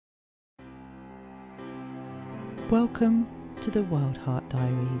Welcome to the Wildheart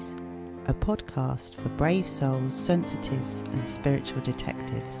Diaries, a podcast for brave souls, sensitives and spiritual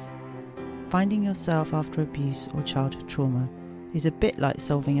detectives. Finding yourself after abuse or childhood trauma is a bit like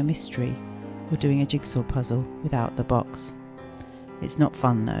solving a mystery or doing a jigsaw puzzle without the box. It's not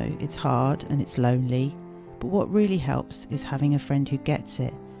fun though, it's hard and it's lonely, but what really helps is having a friend who gets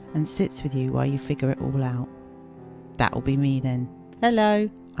it and sits with you while you figure it all out. That'll be me then. Hello,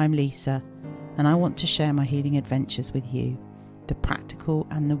 I'm Lisa, and I want to share my healing adventures with you, the practical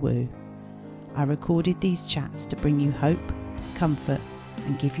and the woo. I recorded these chats to bring you hope, comfort,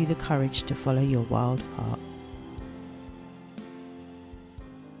 and give you the courage to follow your wild heart.